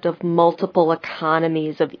concept of multiple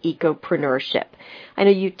economies of ecopreneurship. I know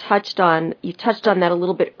you touched on that a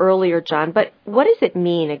little bit earlier, John, but what does it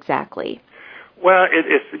mean exactly? Well,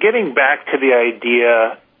 it's getting back to the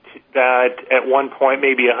idea that at one point,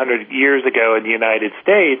 maybe 100 years ago in the United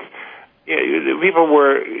States, people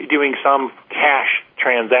were doing some cash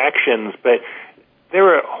transactions, but there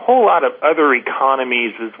were a whole lot of other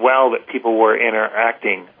economies as well that people were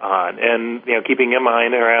interacting on. And, keeping in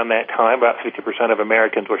mind around that time, about 50% of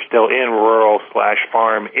Americans were still in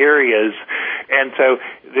rural/farm areas. And so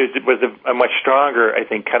there was a much stronger, I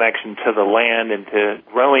think, connection to the land and to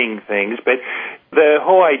growing things. But the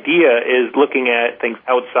whole idea is looking at things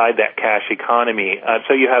outside that cash economy.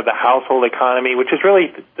 So you have the household economy, which is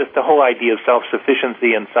really just the whole idea of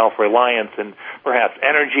self-sufficiency and self-reliance and perhaps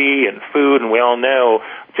energy and food. And we all know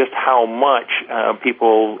just how much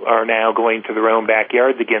people are now going to their own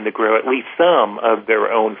backyards again to grow at least some of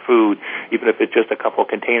their own food, even if it's just a couple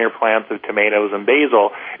container plants of tomatoes and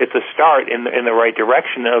basil. It's a start in the right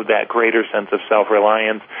direction of that greater sense of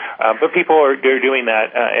self-reliance. But people are doing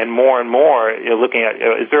that and more, looking at,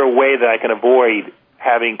 is there a way that I can avoid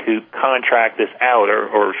having to contract this out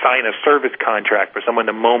or sign a service contract for someone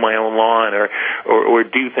to mow my own lawn or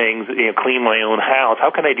do things, clean my own house? How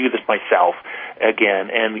can I do this myself again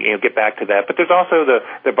and get back to that? But there's also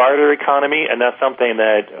the barter economy, and that's something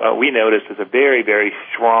that we notice is a very, very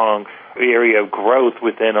strong area of growth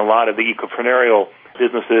within a lot of the ecopreneurial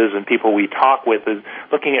businesses and people we talk with, is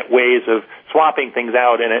looking at ways of swapping things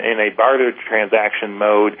out in a barter transaction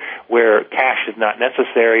mode where cash is not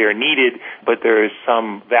necessary or needed, but there is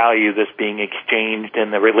some value that's being exchanged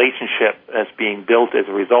and the relationship that's being built as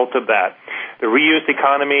a result of that. The reuse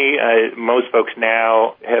economy, most folks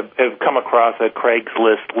now have come across a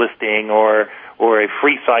Craigslist listing or a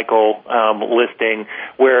free cycle listing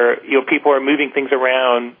where people are moving things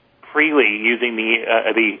around freely using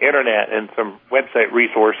the internet and some website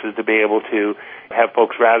resources to be able to have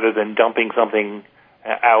folks, rather than dumping something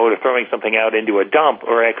out or throwing something out into a dump,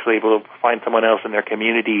 or actually able to find someone else in their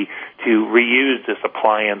community to reuse this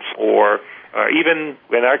appliance, or even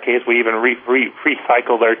in our case, we even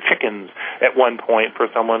recycled our chickens at one point for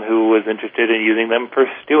someone who was interested in using them for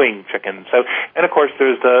stewing chickens. So, and of course,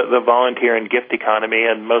 there's the volunteer and gift economy,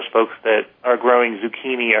 and most folks that are growing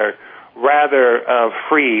zucchini are rather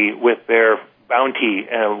free with their bounty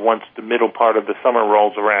once the middle part of the summer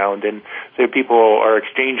rolls around. And so people are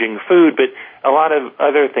exchanging food, but a lot of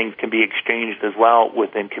other things can be exchanged as well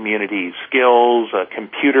within communities, skills,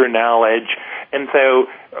 computer knowledge. And so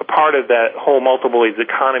part of that whole multiple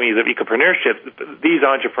economies of ecopreneurship, these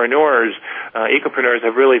entrepreneurs, ecopreneurs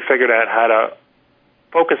have really figured out how to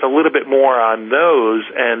focus a little bit more on those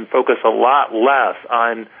and focus a lot less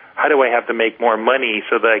on how do I have to make more money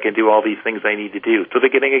so that I can do all these things I need to do? So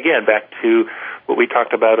they're getting, again, back to what we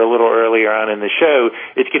talked about a little earlier on in the show.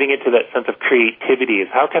 It's getting into that sense of creativity. Is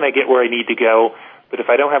how can I get where I need to go? But if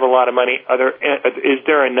I don't have a lot of money, is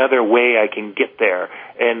there another way I can get there?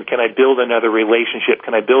 And can I build another relationship?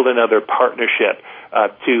 Can I build another partnership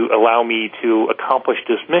to allow me to accomplish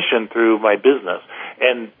this mission through my business?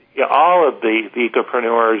 And all of the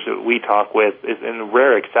ecopreneurs that we talk with, is in a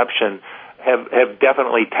rare exception, have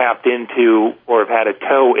definitely tapped into or have had a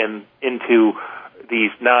toe into these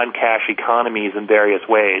non-cash economies in various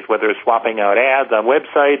ways, whether it's swapping out ads on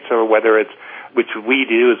websites or whether it's, which we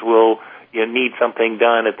do, is we'll need something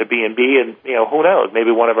done at the B&B, and who knows, maybe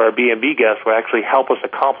one of our B&B guests will actually help us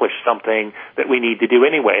accomplish something that we need to do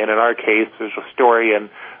anyway. And in our case, there's a story in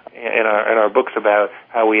our books about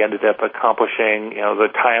how we ended up accomplishing, the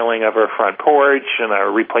tiling of our front porch and our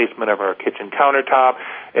replacement of our kitchen countertop.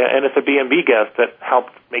 And it's a B&B guest that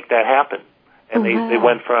helped make that happen. And they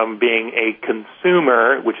went from being a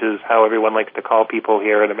consumer, which is how everyone likes to call people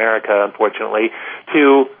here in America, unfortunately,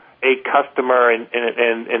 to a customer,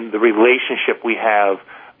 and the relationship we have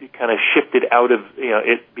kind of shifted out of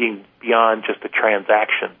it being beyond just a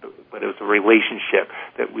transaction, but it was a relationship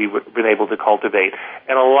that we've been able to cultivate.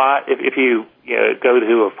 And a lot, if you go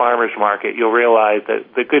to a farmer's market, you'll realize that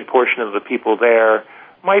the good portion of the people there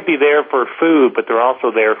might be there for food, but they're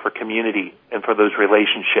also there for community and for those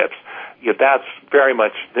relationships. That's very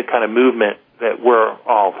much the kind of movement that we're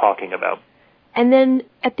all talking about. And then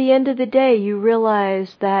at the end of the day, you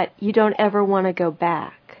realize that you don't ever want to go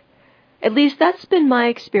back. At least that's been my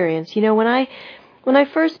experience. When I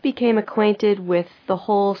first became acquainted with the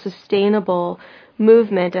whole sustainable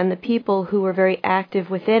movement and the people who were very active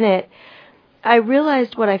within it, I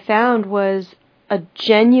realized what I found was a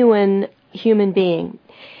genuine human being.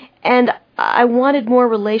 And I wanted more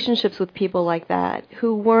relationships with people like that,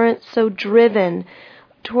 who weren't so driven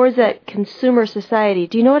towards that consumer society.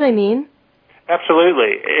 Do you know what I mean?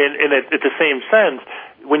 Absolutely. And at the same sense,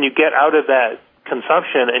 when you get out of that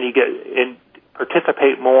consumption and you get and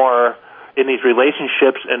participate more in these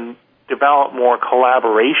relationships and develop more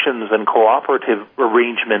collaborations and cooperative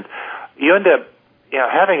arrangements, you end up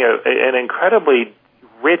having an incredibly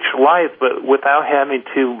rich life, but without having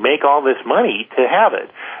to make all this money to have it.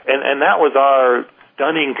 And that was our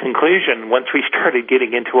stunning conclusion once we started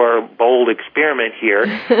getting into our bold experiment here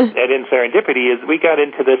at In Serendipity, is we got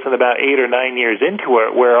into this in about 8 or 9 years into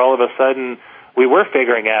it, where all of a sudden we were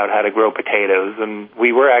figuring out how to grow potatoes, and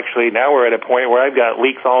now we're at a point where I've got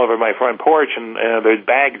leeks all over my front porch, and there's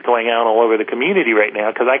bags going out all over the community right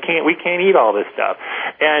now because we can't eat all this stuff.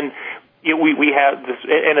 And we have this,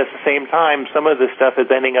 and at the same time, some of this stuff is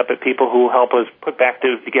ending up at people who help us put back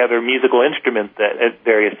together musical instruments that at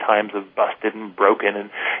various times have busted and broken,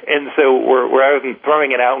 and so rather than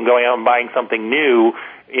throwing it out and going out and buying something new,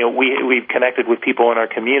 we've connected with people in our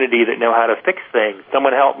community that know how to fix things.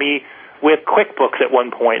 Someone helped me with QuickBooks at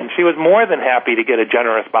one point, and she was more than happy to get a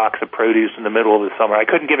generous box of produce in the middle of the summer. I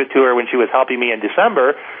couldn't give it to her when she was helping me in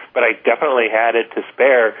December, but I definitely had it to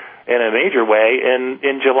spare in a major way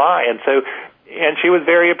in July. And she was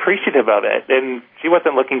very appreciative of it, and she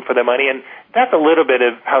wasn't looking for the money. And that's a little bit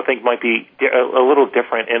of how things might be a little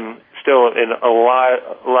different still in a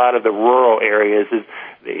lot of the rural areas. Is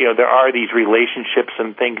there are these relationships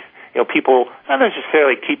and things. People not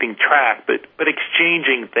necessarily keeping track, but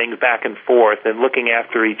exchanging things back and forth and looking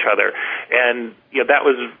after each other. And that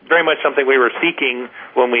was very much something we were seeking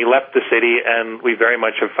when we left the city, and we very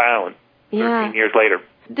much have found 13 years later.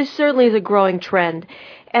 This certainly is a growing trend.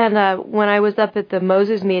 And when I was up at the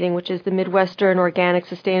MOSES meeting, which is the Midwestern Organic,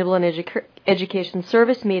 Sustainable, and Education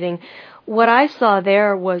Service meeting, what I saw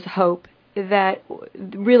there was hope. That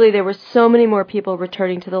really there were so many more people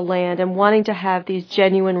returning to the land and wanting to have these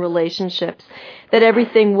genuine relationships, that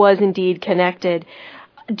everything was indeed connected.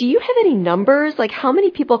 Do you have any numbers? Like, how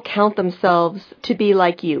many people count themselves to be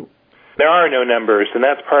like you? There are no numbers, and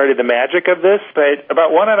that's part of the magic of this, but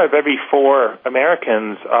about 1 out of every 4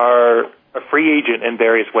 Americans are a free agent in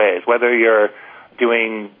various ways, whether you're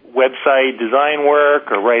doing website design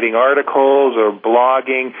work or writing articles or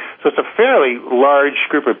blogging. So it's a fairly large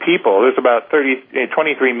group of people. There's about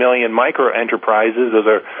 23 million micro enterprises. Those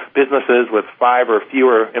are businesses with 5 or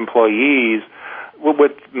fewer employees.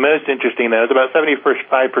 What's most interesting, though, is about 75%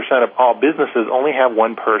 of all businesses only have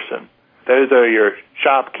one person. Those are your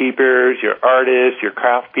shopkeepers, your artists, your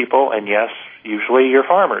craft people, and yes, usually your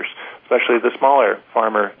farmers, especially the smaller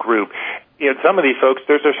farmer group. Some of these folks,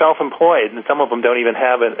 they're self-employed, and some of them don't even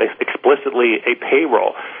have explicitly a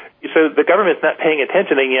payroll. So the government's not paying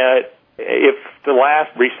attention, and yet if the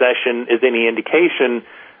last recession is any indication,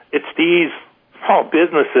 it's these small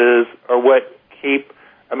businesses are what keep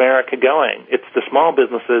America going. It's the small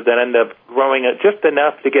businesses that end up growing just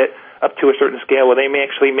enough to get up to a certain scale where they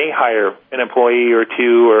may hire an employee or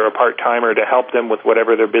two or a part-timer to help them with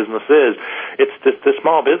whatever their business is. It's the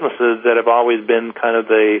small businesses that have always been kind of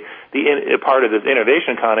the part of this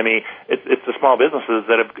innovation economy. It's the small businesses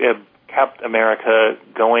that have kept America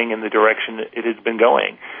going in the direction it has been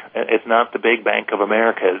going. It's not the big bank of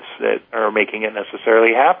Americas that are making it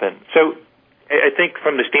necessarily happen. So I think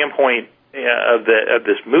from the standpoint of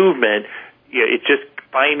this movement, it's just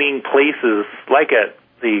finding places like at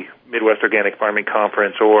the Midwest Organic Farming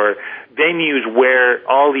Conference or venues where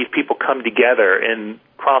all these people come together and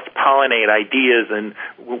cross-pollinate ideas and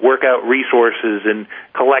work out resources and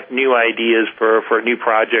collect new ideas for new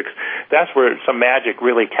projects. That's where some magic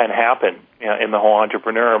really can happen in the whole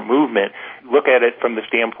entrepreneur movement. Look at it from the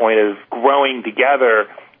standpoint of growing together.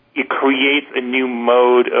 It creates a new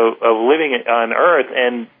mode of living on Earth,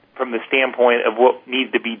 and from the standpoint of what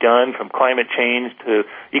needs to be done, from climate change to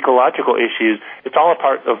ecological issues, it's all a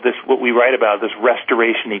part of this, what we write about, this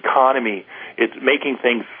restoration economy. It's making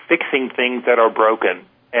things, fixing things that are broken.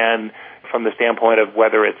 And from the standpoint of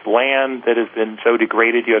whether it's land that has been so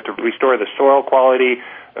degraded, you have to restore the soil quality,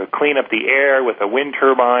 clean up the air with a wind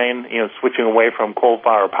turbine, switching away from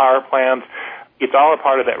coal-fired power plants. It's all a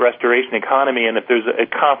part of that restoration economy, and if there's a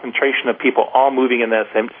concentration of people all moving in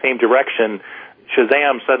that same direction,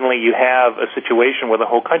 Shazam, suddenly you have a situation where the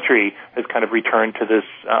whole country has kind of returned to this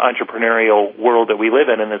entrepreneurial world that we live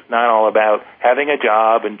in, and it's not all about having a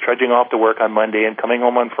job and trudging off to work on Monday and coming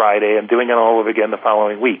home on Friday and doing it all over again the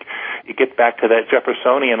following week. It gets back to that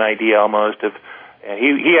Jeffersonian idea almost of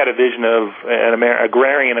he had a vision of an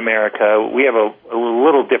agrarian America. We have a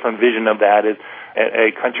little different vision of that, as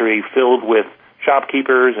a country filled with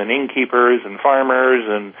shopkeepers and innkeepers and farmers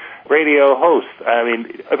and radio hosts. I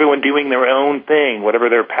mean, everyone doing their own thing, whatever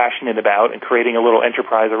they're passionate about, and creating a little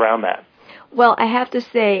enterprise around that. Well, I have to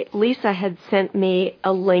say, Lisa had sent me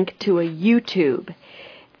a link to a YouTube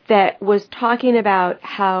that was talking about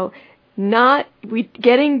how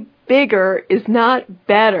getting bigger is not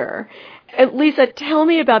better. Lisa, tell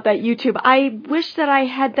me about that YouTube. I wish that I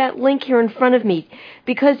had that link here in front of me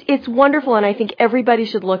because it's wonderful, and I think everybody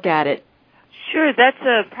should look at it. Sure, that's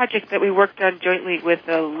a project that we worked on jointly with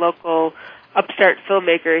a local upstart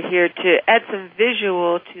filmmaker here to add some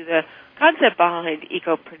visual to the concept behind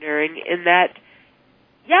ecopreneuring, in that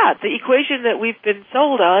the equation that we've been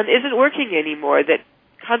sold on isn't working anymore, that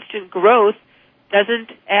constant growth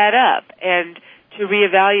doesn't add up, and to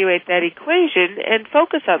reevaluate that equation and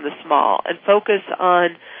focus on the small and focus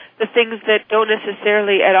on the things that don't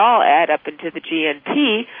necessarily at all add up into the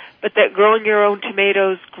GNP, but that growing your own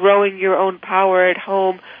tomatoes, growing your own power at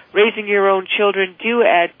home, raising your own children do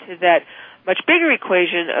add to that much bigger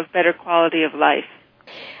equation of better quality of life.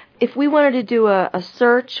 If we wanted to do a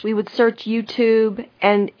search, we would search YouTube,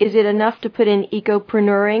 and is it enough to put in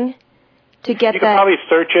ecopreneuring to get that? You can probably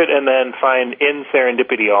search it and then find In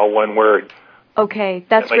Serendipity, all one word. Okay,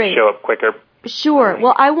 that's that might great. Show up quicker. Sure.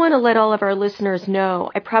 Well, I want to let all of our listeners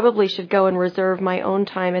know. I probably should go and reserve my own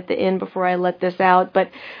time at the inn before I let this out,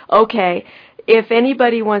 but okay. If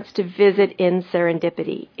anybody wants to visit In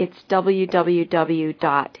Serendipity, it's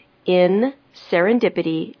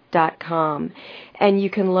www.inserendipity.com, and you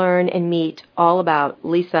can learn and meet all about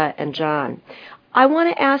Lisa and John. I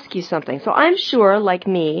want to ask you something. So I'm sure, like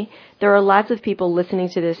me, there are lots of people listening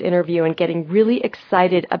to this interview and getting really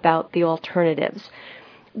excited about the alternatives.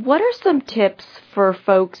 What are some tips for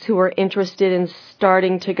folks who are interested in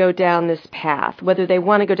starting to go down this path, whether they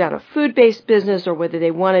want to go down a food-based business or whether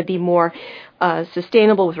they want to be more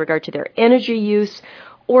sustainable with regard to their energy use,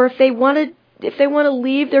 or if they want to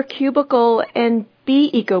leave their cubicle and be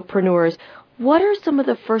ecopreneurs? What are some of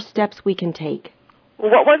the first steps we can take?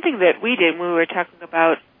 Well, one thing that we did when we were talking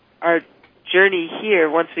about our journey here,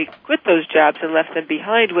 once we quit those jobs and left them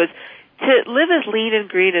behind, was to live as lean and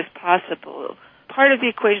green as possible. Part of the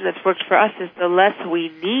equation that's worked for us is the less we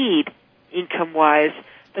need income-wise,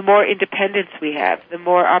 the more independence we have, the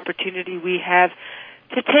more opportunity we have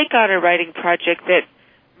to take on a writing project that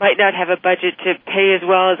might not have a budget to pay as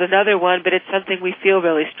well as another one, but it's something we feel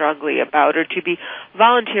really strongly about, or to be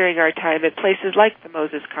volunteering our time at places like the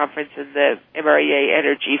Moses Conference and the MREA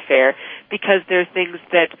Energy Fair, because they're things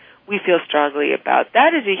that we feel strongly about.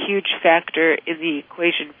 That is a huge factor in the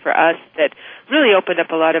equation for us that really opened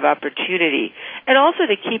up a lot of opportunity. And also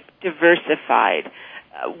to keep diversified.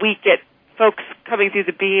 We get folks coming through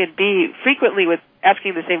the B&B frequently with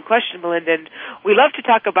asking the same question, Melinda, and we love to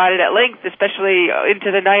talk about it at length, especially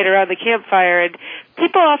into the night around the campfire. And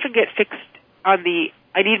people often get fixed on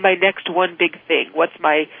I need my next one big thing. What's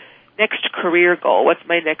my next career goal? What's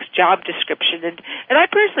my next job description? And I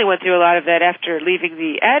personally went through a lot of that after leaving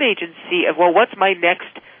the ad agency of, well, what's my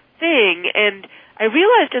next thing? And I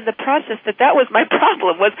realized in the process that was my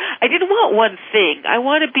problem, was I didn't want one thing. I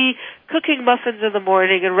want to be cooking muffins in the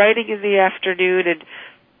morning and writing in the afternoon and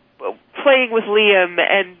playing with Liam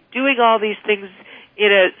and doing all these things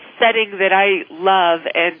in a setting that I love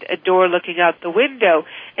and adore looking out the window.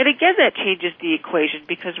 And again, that changes the equation,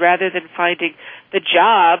 because rather than finding the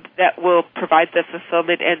job that will provide the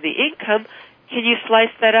fulfillment and the income, can you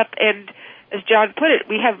slice that up? And as John put it,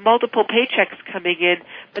 we have multiple paychecks coming in,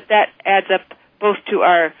 but that adds up both to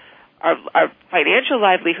our financial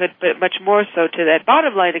livelihood, but much more so to that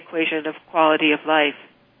bottom line equation of quality of life.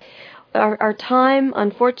 Our time,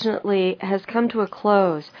 unfortunately, has come to a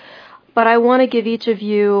close. But I want to give each of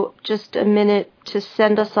you just a minute to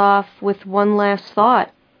send us off with one last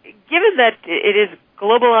thought. Given that it is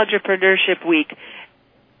Global Entrepreneurship Week,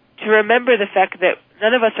 to remember the fact that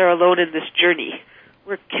none of us are alone in this journey.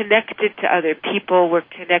 We're connected to other people. We're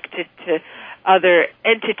connected to other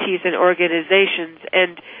entities and organizations.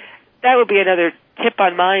 And that would be another tip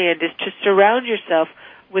on my end, is to surround yourself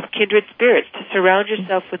with kindred spirits, to surround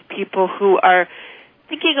yourself with people who are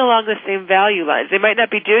thinking along the same value lines. They might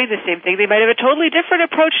not be doing the same thing. They might have a totally different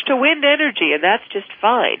approach to wind energy, and that's just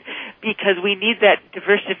fine, because we need that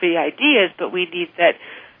diversity of ideas, but we need that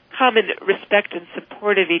common respect and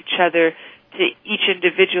support of each other to each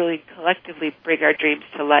individually and collectively bring our dreams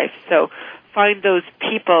to life. So find those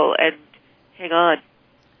people and hang on.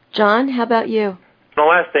 John, how about you? The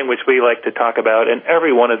last thing which we like to talk about, and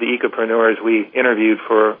every one of the ecopreneurs we interviewed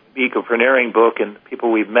for the Ecopreneuring book and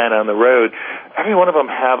people we've met on the road, every one of them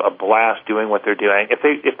have a blast doing what they're doing. If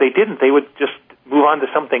they didn't, they would just move on to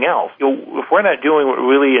something else. If we're not doing what we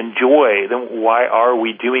really enjoy, then why are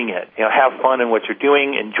we doing it? Have fun in what you're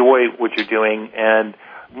doing, enjoy what you're doing, and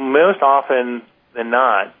most often than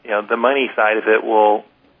not, the money side of it will,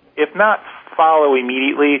 if not follow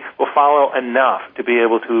immediately, will follow enough to be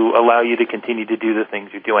able to allow you to continue to do the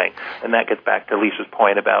things you're doing. And that gets back to Lisa's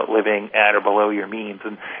point about living at or below your means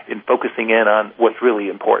and focusing in on what's really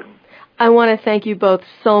important. I want to thank you both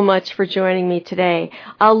so much for joining me today.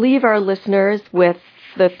 I'll leave our listeners with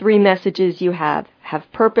the 3 messages you have.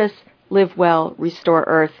 Have purpose, live well, restore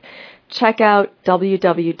Earth. check out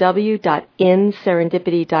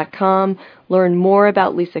www.inserendipity.com. Learn more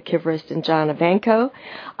about Lisa Kivrist and John Ivanko.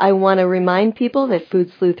 I want to remind people that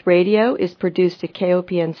Food Sleuth Radio is produced at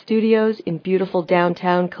KOPN Studios in beautiful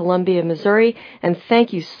downtown Columbia, Missouri. And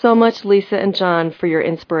thank you so much, Lisa and John, for your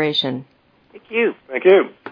inspiration. Thank you. Thank you.